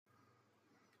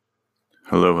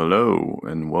Hello, hello,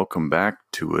 and welcome back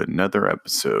to another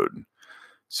episode.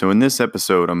 So, in this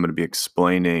episode, I'm going to be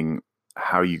explaining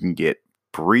how you can get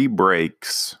free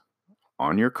brakes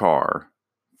on your car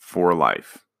for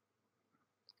life.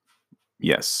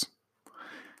 Yes,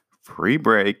 free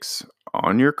brakes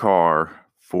on your car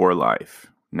for life.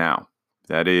 Now,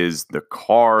 that is the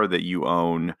car that you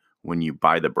own when you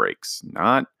buy the brakes,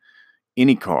 not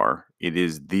any car, it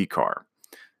is the car.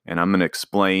 And I'm going to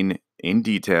explain in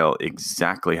detail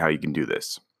exactly how you can do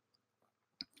this.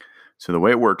 So the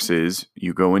way it works is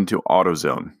you go into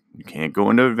AutoZone. You can't go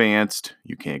into Advanced.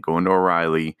 You can't go into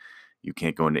O'Reilly. You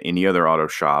can't go into any other auto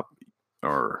shop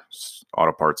or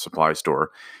auto parts supply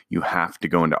store. You have to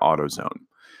go into AutoZone.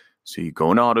 So you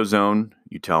go into AutoZone.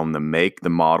 You tell them the make, the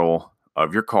model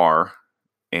of your car,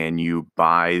 and you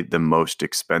buy the most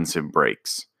expensive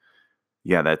brakes.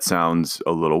 Yeah, that sounds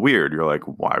a little weird. You're like,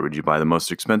 why would you buy the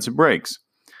most expensive brakes?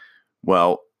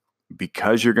 Well,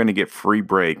 because you're going to get free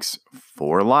brakes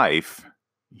for life,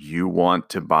 you want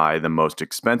to buy the most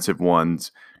expensive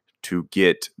ones to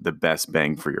get the best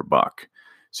bang for your buck.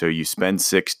 So you spend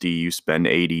 60, you spend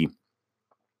 80,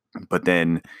 but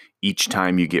then each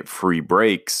time you get free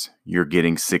brakes, you're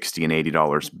getting $60 and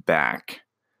 $80 back.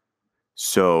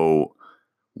 So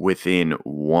within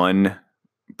one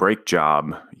brake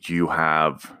job, you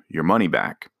have your money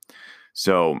back.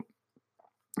 So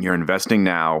you're investing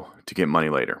now to get money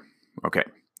later. Okay,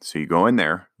 so you go in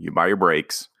there, you buy your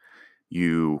brakes,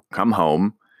 you come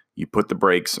home, you put the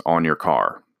brakes on your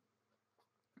car.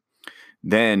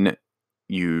 Then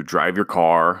you drive your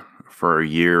car for a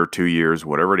year, 2 years,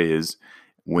 whatever it is.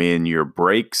 When your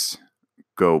brakes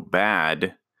go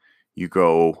bad, you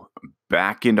go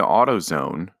back into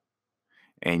AutoZone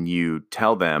and you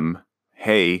tell them,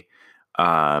 hey,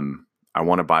 I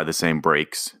want to buy the same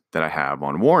brakes that I have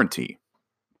on warranty.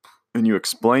 And you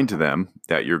explain to them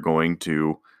that you're going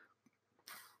to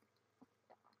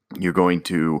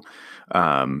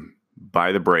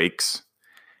buy the brakes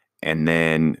and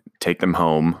then take them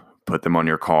home, put them on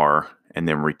your car, and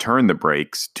then return the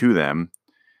brakes to them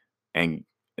and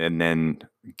then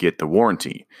get the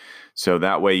warranty. So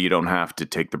that way you don't have to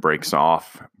take the brakes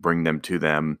off, bring them to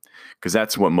them, because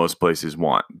that's what most places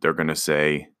want. They're going to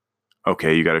say,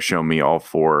 okay, you got to show me all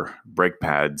 4 brake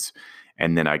pads,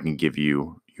 and then I can give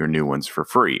you your new ones for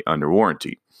free under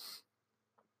warranty.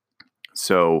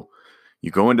 So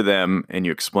you go into them and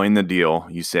you explain the deal.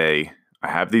 You say, I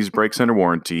have these brakes under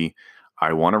warranty.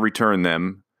 I want to return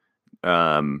them,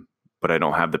 but I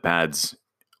don't have the pads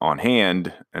on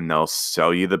hand. And they'll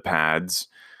sell you the pads.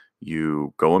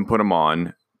 You go and put them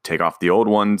on, take off the old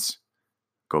ones,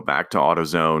 go back to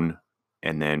AutoZone,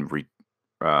 and then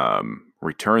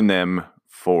return them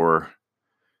for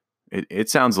it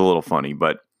sounds a little funny,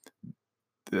 but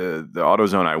the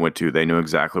AutoZone I went to, they knew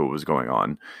exactly what was going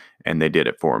on, and they did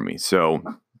it for me. So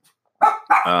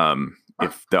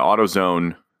if the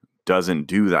AutoZone doesn't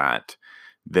do that,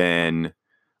 then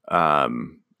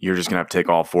you're just gonna have to take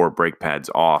all 4 brake pads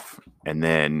off and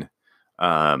then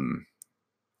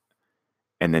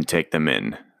take them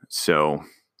in. So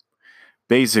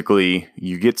basically,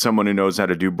 you get someone who knows how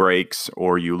to do brakes,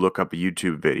 or you look up a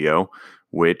YouTube video,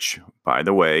 which, by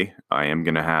the way, I am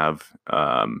going to have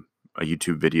a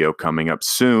YouTube video coming up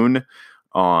soon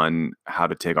on how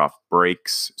to take off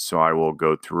brakes. So I will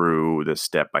go through the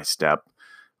step-by-step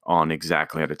on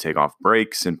exactly how to take off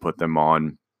brakes and put them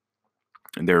on.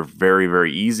 And they're very,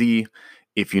 very easy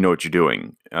if you know what you're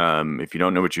doing. If you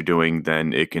don't know what you're doing,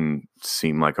 then it can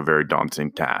seem like a very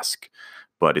daunting task,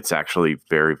 but it's actually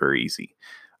very, very easy.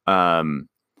 So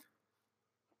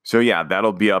yeah,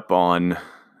 that'll be up on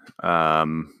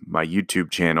my YouTube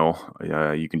channel.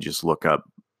 You can just look up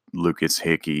Lucas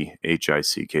Hickey,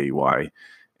 Hickey,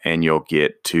 and you'll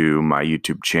get to my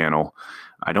YouTube channel.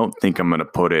 I don't think I'm going to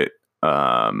put it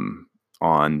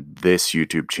on this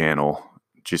YouTube channel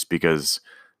just because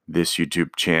this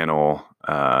YouTube channel,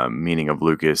 Meaning of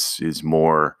Lucas, is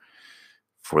more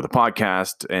for the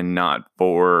podcast and not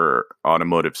for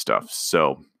automotive stuff.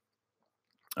 So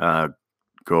go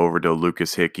over to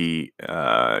Lucas Hickey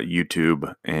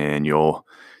YouTube and you'll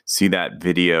see that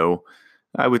video.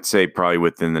 I would say probably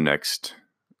within the next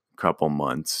couple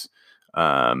months.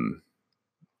 But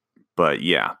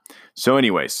yeah. So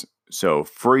anyways, so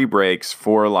free brakes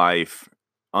for life.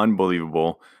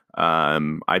 Unbelievable.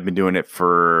 I've been doing it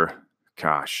for,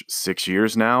 6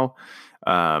 years now.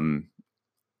 All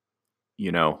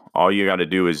you got to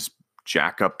do is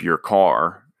jack up your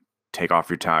car, take off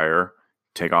your tire,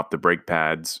 take off the brake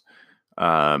pads,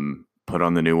 put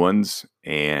on the new ones,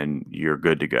 and you're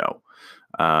good to go.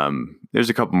 There's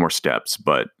a couple more steps,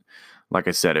 but like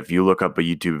I said, if you look up a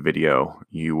YouTube video,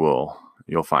 you will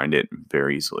You'll find it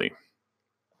very easily.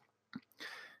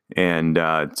 And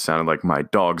it sounded like my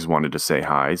dogs wanted to say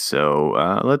hi,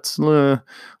 so let's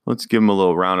give them a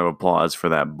little round of applause for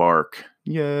that bark.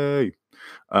 Yay!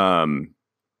 Um,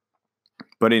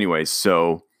 but anyways,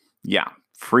 so yeah,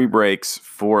 free breaks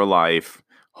for life.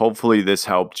 Hopefully, this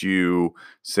helped you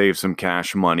save some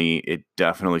cash money. It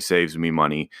definitely saves me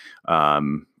money.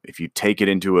 If you take it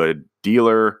into a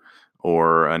dealer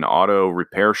or an auto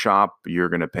repair shop, you're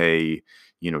going to pay,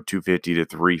 $250 to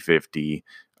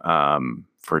 $350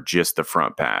 for just the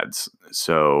front pads.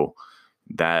 So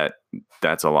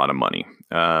that's a lot of money.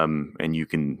 And you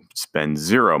can spend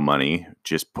zero money,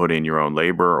 just put in your own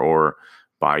labor or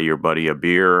buy your buddy a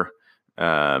beer,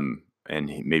 and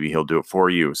maybe he'll do it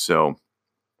for you. So,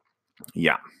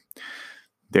 yeah,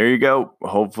 there you go.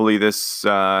 Hopefully, this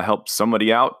helps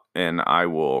somebody out, and I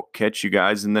will catch you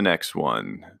guys in the next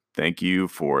one. Thank you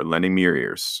for lending me your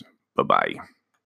ears. Bye bye.